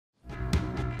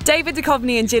David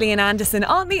Duchovny and Gillian Anderson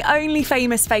aren't the only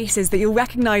famous faces that you'll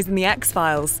recognise in The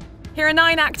X-Files. Here are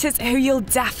 9 actors who you'll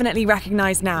definitely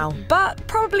recognise now, but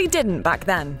probably didn't back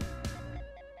then.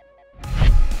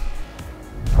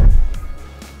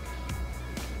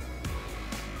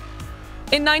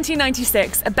 In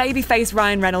 1996, a babyface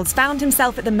Ryan Reynolds found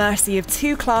himself at the mercy of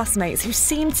 2 classmates who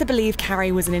seemed to believe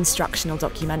Carrie was an instructional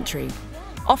documentary.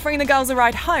 Offering the girls a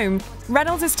ride home,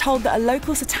 Reynolds is told that a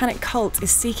local satanic cult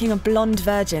is seeking a blonde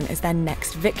virgin as their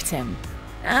next victim.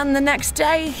 And the next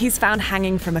day, he's found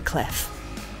hanging from a cliff.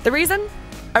 The reason?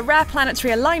 A rare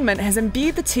planetary alignment has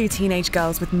imbued the 2 teenage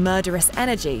girls with murderous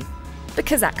energy.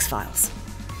 Because X-Files.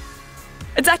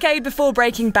 A decade before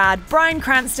Breaking Bad, Bryan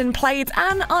Cranston played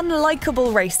an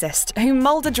unlikable racist who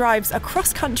Mulder drives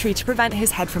across country to prevent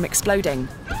his head from exploding.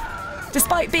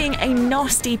 Despite being a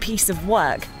nasty piece of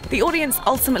work, the audience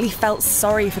ultimately felt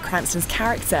sorry for Cranston's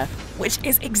character, which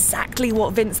is exactly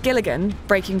what Vince Gilligan,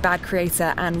 Breaking Bad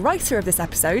creator and writer of this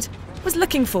episode, was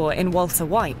looking for in Walter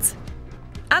White.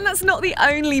 And that's not the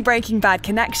only Breaking Bad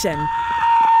connection.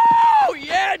 Oh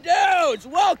yeah, dudes!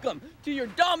 Welcome to your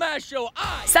dumbass show.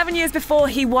 7 years before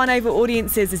he won over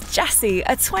audiences as Jesse,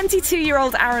 a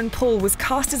 22-year-old Aaron Paul was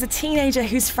cast as a teenager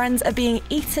whose friends are being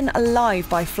eaten alive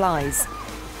by flies.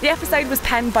 The episode was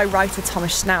penned by writer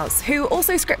Thomas Schnauz, who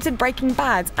also scripted Breaking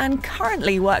Bad and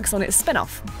currently works on its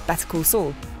spin-off, Better Call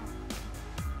Saul.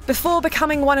 Before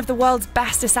becoming one of the world's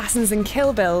best assassins in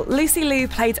Kill Bill, Lucy Liu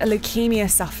played a leukemia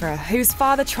sufferer whose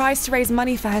father tries to raise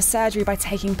money for her surgery by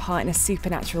taking part in a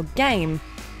supernatural game.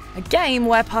 A game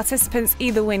where participants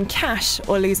either win cash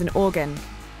or lose an organ.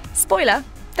 Spoiler,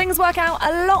 things work out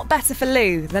a lot better for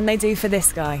Liu than they do for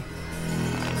this guy.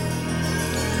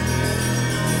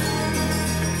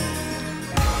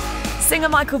 Singer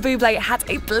Michael Bublé had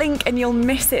a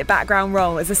blink-and-you'll-miss-it background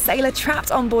role as a sailor trapped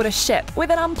on board a ship with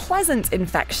an unpleasant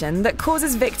infection that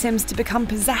causes victims to become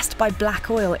possessed by black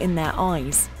oil in their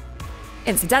eyes.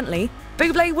 Incidentally,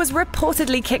 Bublé was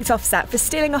reportedly kicked off set for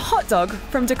stealing a hot dog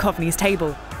from Duchovny's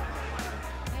table.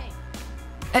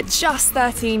 At just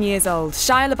 13 years old,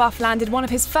 Shia LaBeouf landed one of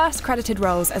his first credited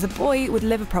roles as a boy with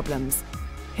liver problems.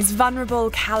 His vulnerable,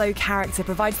 callow character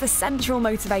provides the central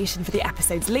motivation for the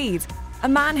episode's lead, a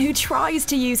man who tries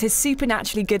to use his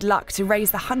supernaturally good luck to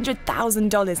raise the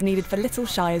 $100,000 needed for little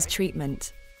Shia's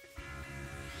treatment.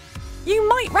 You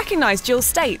might recognise Jules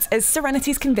State as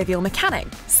Serenity's convivial mechanic.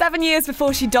 7 years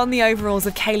before she donned the overalls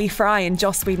of Kaylee Fry in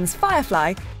Joss Whedon's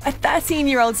Firefly, a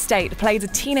 13-year-old State played a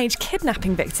teenage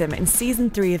kidnapping victim in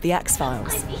Season 3 of The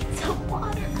X-Files. I need some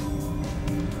water.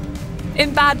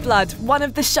 In Bad Blood, one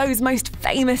of the show's most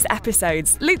famous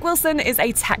episodes, Luke Wilson is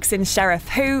a Texan sheriff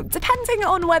who, depending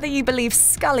on whether you believe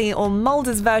Scully or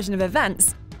Mulder's version of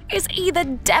events, is either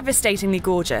devastatingly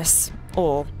gorgeous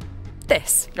or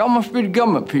this. Y'all must be the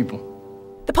government people.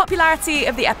 The popularity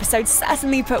of the episode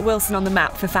certainly put Wilson on the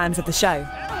map for fans of the show.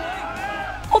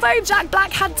 Although Jack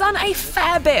Black had done a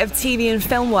fair bit of TV and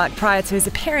film work prior to his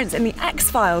appearance in The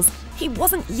X-Files, he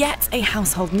wasn't yet a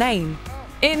household name.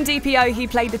 In DPO, he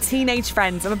played the teenage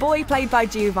friends of a boy played by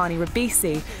Giovanni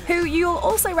Ribisi, who you'll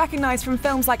also recognise from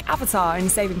films like Avatar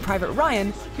and Saving Private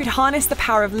Ryan, who'd harnessed the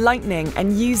power of lightning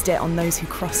and used it on those who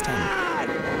crossed him.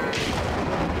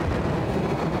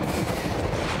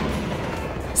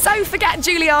 So forget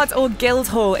Juilliard or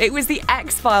Guildhall, it was The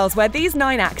X-Files where these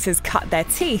 9 actors cut their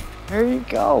teeth. There you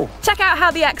go. Check out how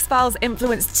The X-Files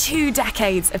influenced 2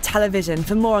 decades of television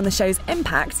for more on the show's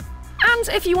impact. And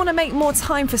if you want to make more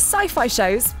time for sci-fi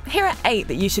shows, here are 8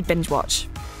 that you should binge watch.